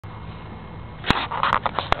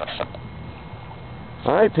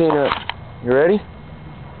Alright, Peanut. You ready?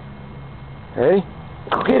 Ready?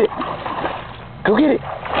 Go get it! Go get it!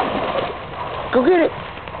 Go get it!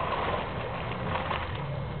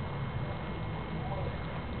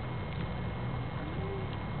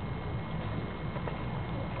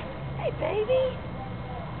 Hey, baby.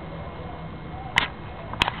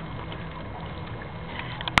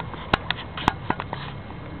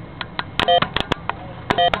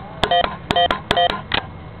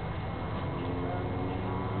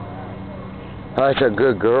 That's a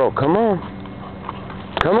good girl. Come on.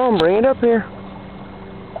 Come on, bring it up here.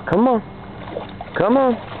 Come on. Come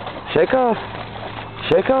on. Shake off.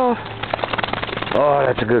 Shake off. Oh,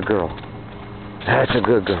 that's a good girl. That's a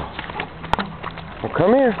good girl. Well,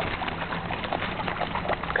 come here.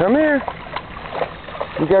 Come here.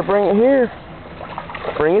 You gotta bring it here.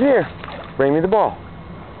 Bring it here. Bring me the ball.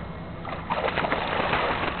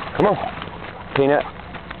 Come on. Peanut.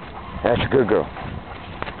 That's a good girl.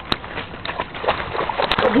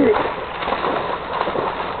 Go get it.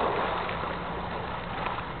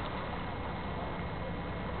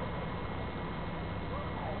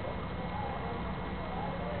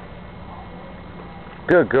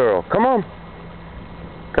 Good girl. Come on.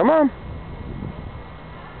 Come on.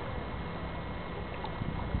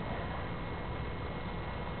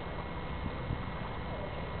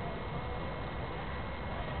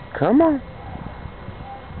 Come on.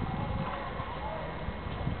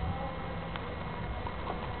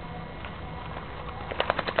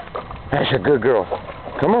 That's a good girl.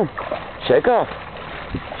 Come on. Shake off.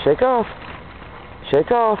 Shake off.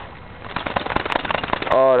 Shake off.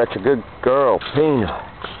 Oh, that's a good girl, Peanut.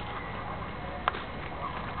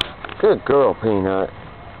 Good girl, Peanut.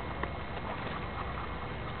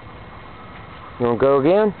 You want to go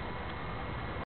again?